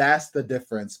 Maybe that's the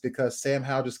difference because Sam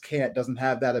Howell just doesn't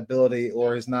have that ability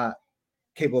or is not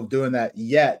capable of doing that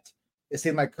yet. It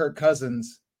seemed like Kirk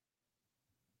Cousins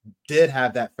did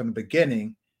have that from the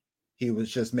beginning. He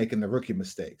was just making the rookie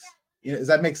mistakes. Does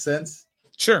that make sense?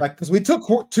 Sure. Because we took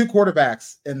two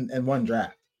quarterbacks in one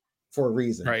draft for a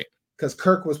reason. Right. Because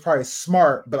Kirk was probably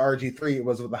smart, but RG3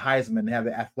 was with the Heisman and had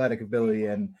the athletic ability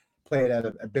and played at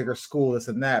a bigger school, this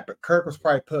and that. But Kirk was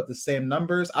probably put up the same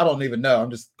numbers. I don't even know. I'm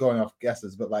just going off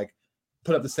guesses, but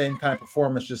put up the same kind of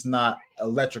performance, just not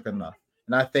electric enough.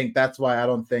 And I think that's why I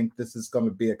don't think this is going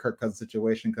to be a Kirk Cousins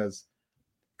situation because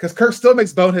Kirk still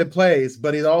makes bonehead plays,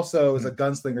 but he also is a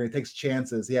gunslinger. He takes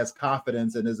chances. He has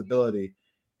confidence in his ability,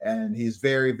 and he's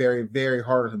very, very, very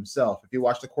hard on himself. If you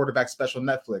watch the quarterback special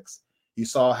Netflix, you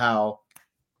saw how,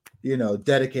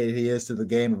 dedicated he is to the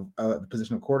game of the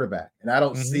position of quarterback. And I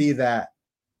don't see that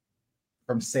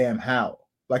from Sam Howell.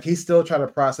 He's still trying to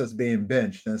process being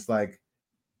benched. And it's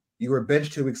you were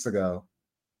benched 2 weeks ago.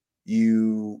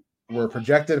 You were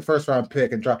projected first round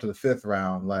pick and dropped to the 5th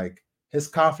round. His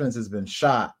confidence has been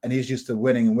shot, and he's used to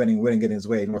winning, getting his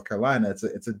way in North Carolina.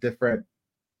 It's a different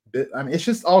bit. I mean, it's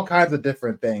just all kinds of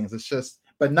different things. It's just,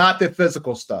 but not the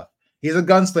physical stuff. He's a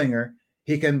gunslinger.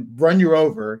 He can run you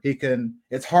over.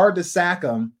 It's hard to sack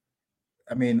him.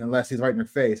 I mean, unless he's right in your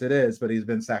face, it is, but he's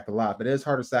been sacked a lot. But it is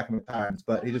hard to sack him at times,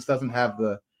 but he just doesn't have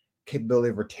the capability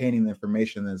of retaining the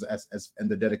information as and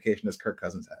the dedication as Kirk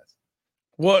Cousins has.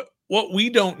 What we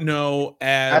don't know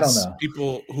as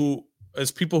people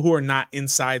who are not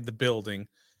inside the building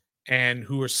and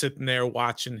who are sitting there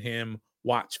watching him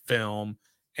watch film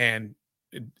and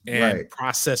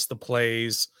process the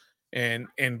plays and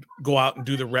go out and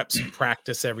do the reps in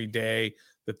practice every day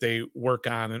that they work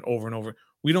on and over.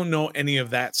 We don't know any of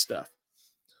that stuff.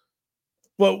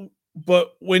 But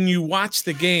when you watch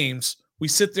the games, we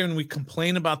sit there and we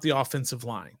complain about the offensive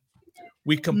line.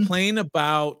 We complain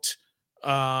about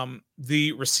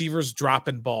the receivers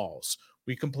dropping balls.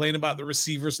 We complain about the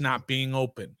receivers not being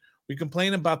open. We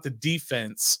complain about the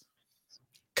defense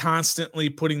constantly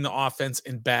putting the offense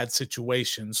in bad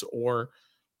situations or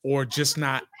just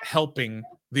not helping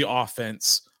the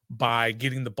offense by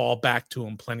getting the ball back to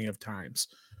him plenty of times.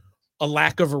 A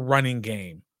lack of a running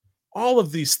game. All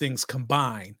of these things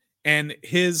combine, and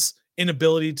his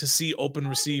inability to see open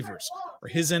receivers or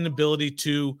his inability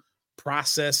to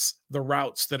process the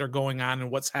routes that are going on and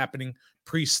what's happening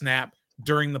pre-snap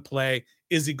during the play.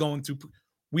 Is he going through?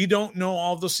 We don't know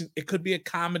all of those. It could be a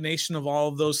combination of all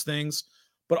of those things,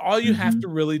 but all you have to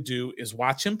really do is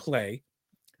watch him play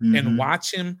and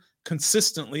watch him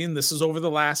consistently. And this is over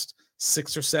the last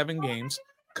 6 or 7 games,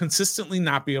 consistently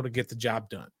not be able to get the job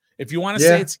done. If you want to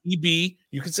say it's EB,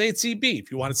 you can say it's EB.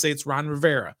 If you want to say it's Ron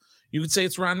Rivera, you could say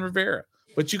it's Ron Rivera,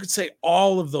 but you could say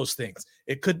all of those things.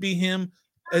 It could be him,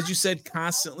 as you said,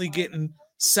 constantly getting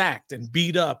sacked and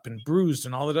beat up and bruised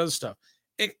and all that other stuff.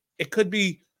 It could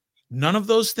be none of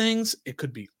those things. It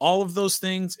could be all of those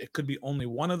things. It could be only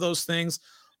one of those things.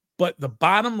 But the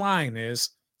bottom line is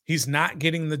he's not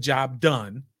getting the job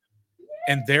done.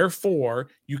 And therefore,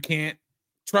 you can't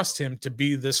trust him to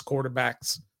be this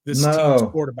team's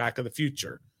quarterback of the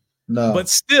future. No. But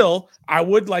still, I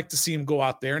would like to see him go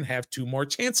out there and have 2 more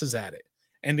chances at it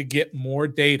and to get more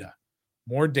data,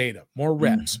 more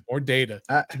reps, more data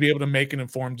to be able to make an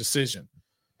informed decision.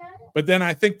 But then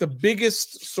I think the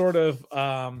biggest sort of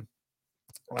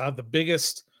the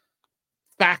biggest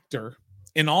factor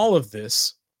in all of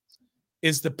this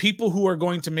is the people who are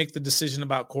going to make the decision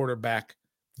about quarterback.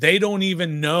 They don't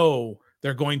even know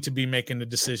they're going to be making the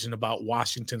decision about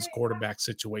Washington's quarterback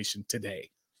situation today.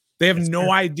 They have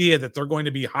no idea that they're going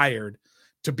to be hired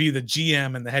to be the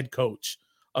GM and the head coach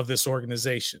of this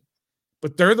organization.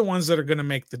 But they're the ones that are going to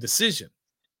make the decision.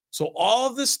 So all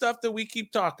of this stuff that we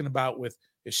keep talking about with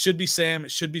it should be Sam,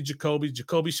 it should be Jacoby.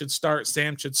 Jacoby should start,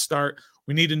 Sam should start.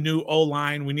 We need a new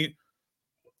O-line.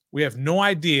 We have no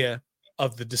idea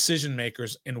of the decision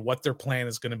makers and what their plan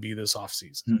is going to be this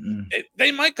offseason.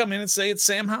 They might come in and say it's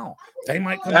Sam Howell. They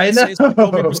might come in and say it's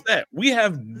Jacoby Brissett. We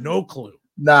have no clue.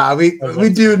 Nah, we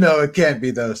do know it can't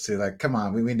be those two. Like, come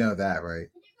on, we know that, right?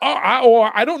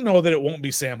 I don't know that it won't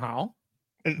be Sam Howell.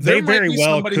 They very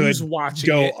well could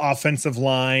go offensive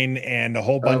line and a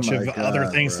whole bunch of other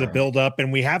things to build up,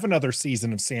 and we have another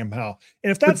season of Sam Howell.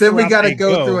 And if that's then we got to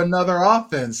go through another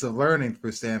offense of learning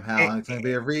for Sam Howell, and it's going to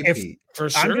be a repeat. For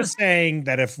sure. I'm just saying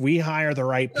that if we hire the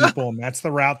right people and that's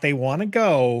the route they want to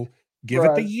go, give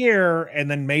it the year, and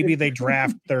then maybe they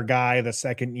draft their guy the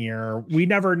second year. We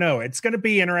never know. It's going to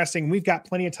be interesting. We've got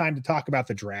plenty of time to talk about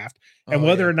the draft and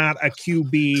whether or not a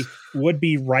QB would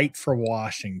be right for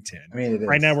Washington. I mean,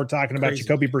 right now we're talking about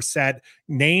Jacoby Brissett,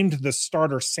 named the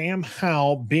starter, Sam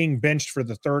Howell being benched for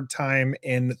the 3rd time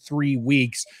in 3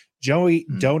 weeks. Joey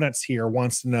Donuts here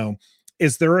wants to know,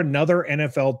 is there another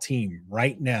NFL team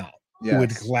right now who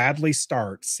would gladly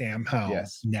start Sam Howell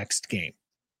next game?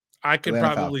 I could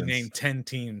probably name 10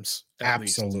 teams.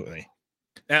 Absolutely.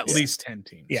 At least 10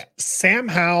 teams. Yeah. Sam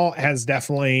Howell has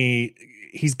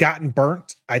he's gotten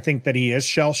burnt. I think that he is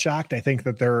shell shocked. I think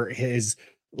that his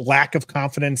lack of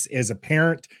confidence is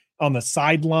apparent on the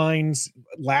sidelines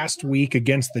last week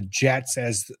against the Jets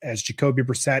as Jacoby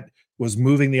Brissett was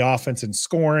moving the offense and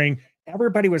scoring.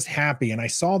 Everybody was happy. And I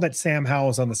saw that Sam Howell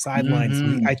was on the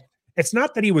sidelines. It's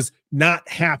not that he was not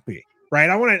happy,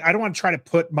 right? I don't want to try to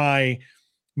put my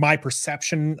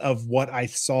perception of what I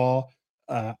saw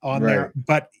on there,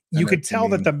 but you could tell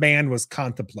that the man was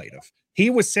contemplative. He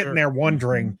was sitting there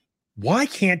wondering, why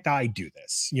can't I do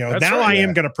this? I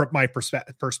am going to put my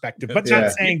perspective, but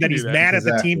not saying that he's mad at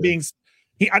the team being,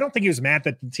 I don't think he was mad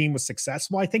that the team was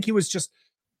successful. I think he was just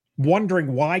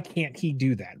wondering, why can't he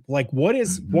do that? Like, what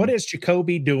is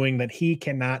Jacoby doing that he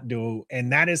cannot do?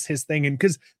 And that is his thing. And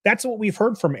because that's what we've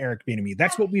heard from Eric Bieniemy.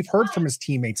 That's what we've heard from his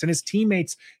teammates, and his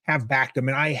teammates have backed him.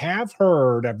 And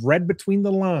I've read between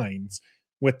the lines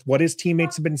with what his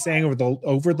teammates have been saying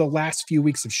over the last few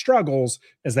weeks of struggles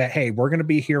is that, hey, we're going to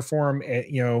be here for him,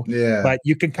 but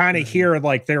you can kind of hear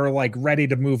like they're like ready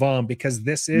to move on because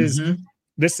this is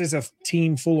a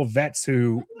team full of vets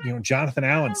who, Jonathan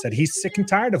Allen said he's sick and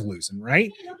tired of losing,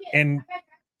 right? And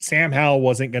Sam Howell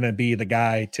wasn't going to be the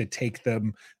guy to take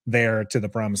them there to the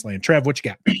promised land. Trev, what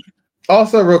you got?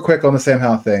 Also, real quick on the Sam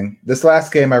Howell thing, this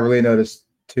last game, I really noticed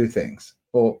 2 things.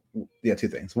 Well, 2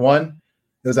 things. One,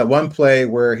 there was that one play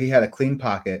where he had a clean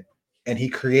pocket and he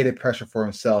created pressure for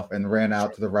himself and ran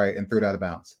out to the right and threw it out of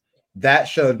bounds. That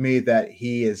showed me that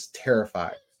he is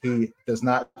terrified. He does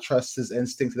not trust his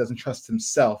instincts. He doesn't trust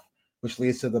himself, which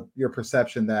leads to your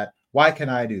perception that, why can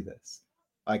I do this?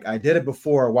 Like, I did it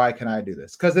before. Why can I do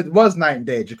this? Because it was night and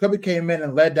day. Jacoby came in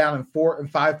and led down in 4 and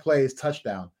 5 plays,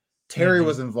 touchdown. Terry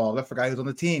was involved. I forgot he was on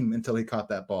the team until he caught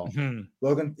that ball.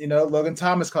 Logan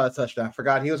Thomas caught a touchdown. I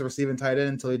forgot he was a receiving tight end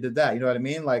until he did that. You know what I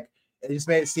mean? Like, it just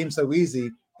made it seem so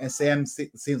easy. And Sam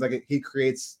seems like he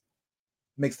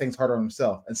makes things harder on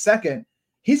himself. And second,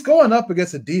 he's going up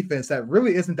against a defense that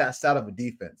really isn't that stout of a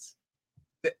defense.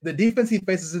 The defense he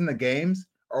faces in the games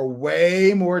are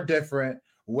way more different,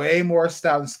 way more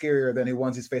stout and scarier than the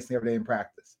ones he's facing every day in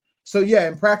practice. So, yeah,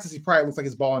 in practice, he probably looks like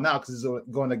he's balling out because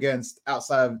he's going against,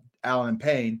 outside of Allen and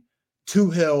Payne,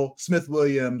 Hill, Smith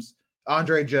Williams,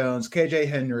 Andre Jones, KJ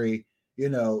Henry,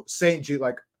 St. Jude,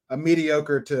 like a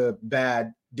mediocre to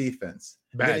bad defense.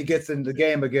 Then he gets in the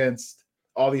game against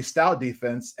all these stout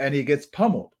defense, and he gets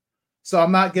pummeled. So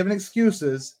I'm not giving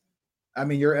excuses. I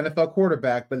mean, you're an NFL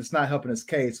quarterback, but it's not helping his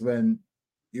case when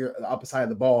you're the opposite side of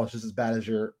the ball is just as bad as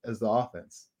the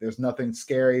offense. There's nothing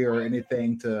scary or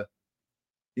anything to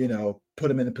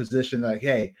put him in a position like,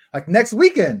 hey, like next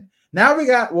weekend, now we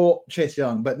got, Chase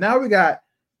Young, but now we got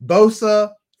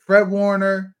Bosa, Fred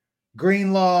Warner,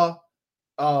 Greenlaw,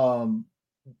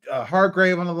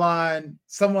 Hargrave on the line,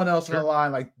 someone else on the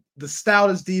line, like the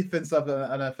stoutest defense of the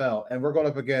NFL. And we're going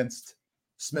up against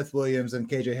Smith Williams and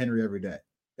KJ Henry every day.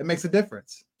 It makes a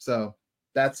difference. So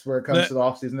that's where it comes to the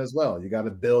offseason as well. You got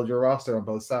to build your roster on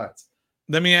both sides.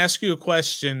 Let me ask you a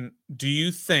question. Do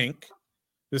you think,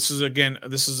 this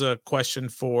is a question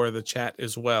for the chat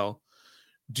as well.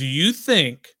 Do you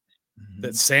think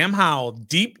that Sam Howell,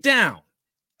 deep down,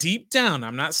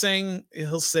 I'm not saying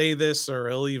he'll say this or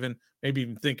he'll maybe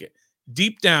even think it,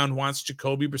 deep down wants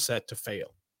Jacoby Brissett to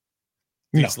fail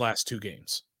these last two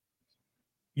games?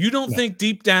 You don't think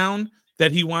deep down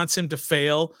that he wants him to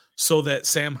fail so that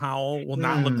Sam Howell will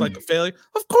not look like a failure?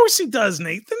 Of course he does,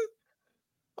 Nathan.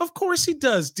 Of course he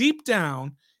does. Deep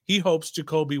down, he hopes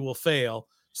Jacoby will fail.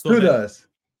 So who does?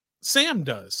 Sam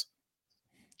does.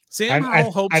 Sam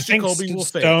Howell hopes Jacoby will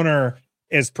fail. Stoner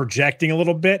is projecting a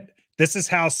little bit. This is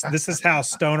how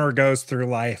Stoner goes through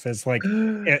life. It's like,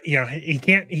 he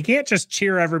can't just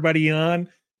cheer everybody on.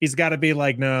 He's got to be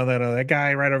like, no, that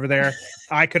guy right over there,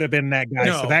 I could have been that guy.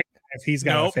 So that guy, if he's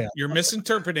got to fail. You're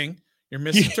misinterpreting. You're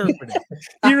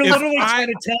literally trying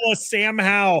to tell us Sam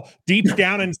Howell deep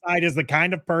down inside is the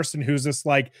kind of person who's just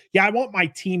like, yeah, I want my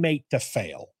teammate to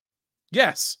fail.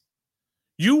 Yes.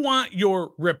 You want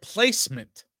your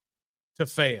replacement to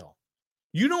fail.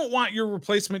 You don't want your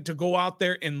replacement to go out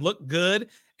there and look good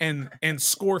and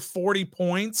score 40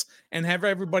 points and have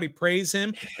everybody praise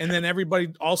him. And then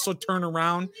everybody also turn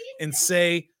around and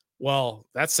say, well,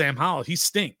 that's Sam Howell. He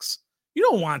stinks. You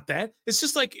don't want that. It's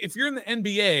just like if you're in the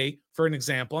NBA, for an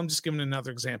example, I'm just giving another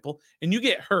example, and you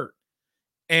get hurt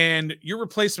and your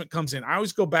replacement comes in. I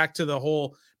always go back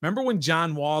to remember when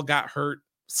John Wall got hurt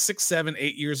 6, 7,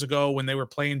 8 years ago when they were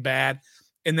playing bad,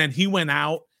 and then he went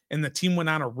out and the team went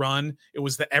on a run. It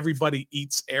was the everybody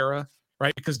eats era,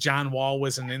 right? Because John Wall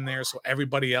wasn't in there, so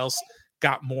everybody else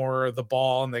got more of the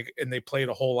ball and they played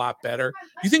a whole lot better.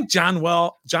 You think John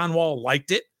Wall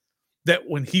liked it? That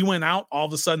when he went out, all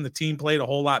of a sudden the team played a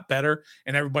whole lot better,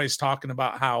 and everybody's talking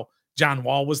about how John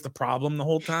Wall was the problem the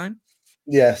whole time?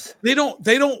 Yes. They don't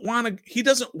want to. He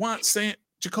doesn't want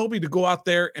Jacoby to go out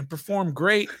there and perform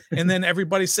great, and then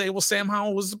everybody say, well, Sam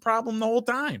Howell was the problem the whole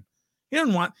time.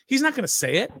 He's not going to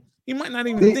say it. He might not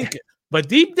even think it. But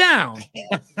deep down,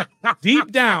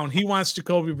 he wants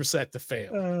Jacoby Brissett to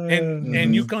fail.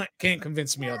 And you can't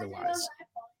convince me otherwise.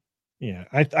 Yeah,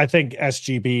 I think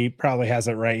SGB probably has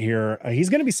it right here. He's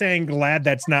going to be saying, glad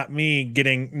that's not me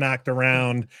getting knocked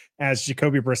around, as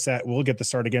Jacoby Brissett will get the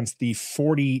start against the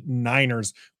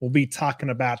 49ers. We'll be talking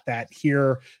about that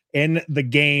here in the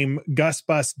game. Gus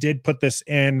Bus did put this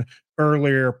in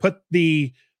earlier, put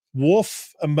the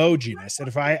wolf emoji. And I said,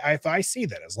 if I see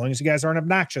that, as long as you guys aren't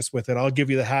obnoxious with it, I'll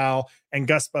give you the howl. And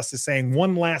Gus Bus is saying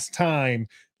one last time,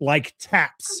 like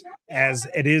taps, as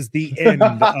it is the end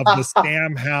of the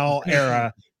Sam Howell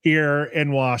era here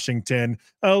in Washington.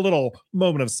 A little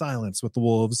moment of silence with the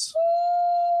Wolves.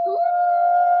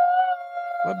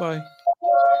 Bye-bye.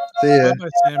 See ya. Bye-bye,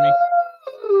 Sammy.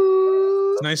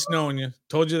 It's nice knowing you.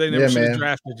 Told you they never should have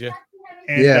drafted you.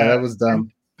 And, that was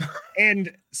dumb.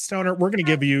 And Stoner, we're going to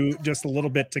give you just a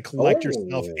little bit to collect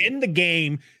yourself in the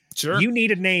game. Sure. You need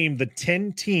to name the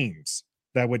 10 teams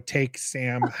that would take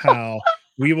Sam Howell.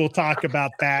 We will talk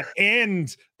about that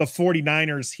and the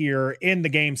 49ers here in the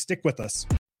game. Stick with us.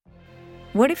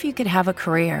 What if you could have a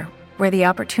career where the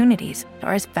opportunities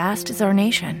are as vast as our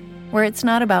nation, where it's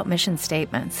not about mission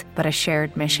statements, but a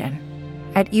shared mission?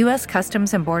 At U.S.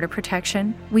 Customs and Border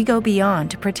Protection, we go beyond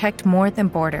to protect more than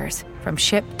borders. From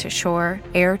ship to shore,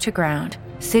 air to ground,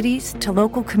 cities to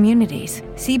local communities,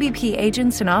 CBP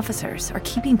agents and officers are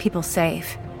keeping people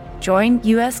safe. Join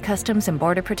U.S. Customs and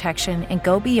Border Protection and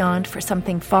go beyond for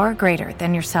something far greater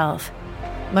than yourself.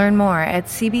 Learn more at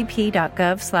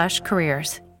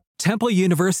cbp.gov/careers. Temple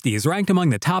University is ranked among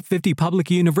the top 50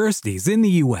 public universities in the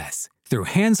U.S. Through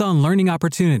hands-on learning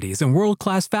opportunities and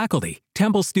world-class faculty,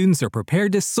 Temple students are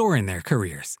prepared to soar in their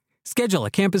careers. Schedule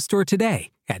a campus tour today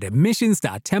at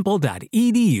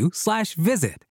admissions.temple.edu/visit.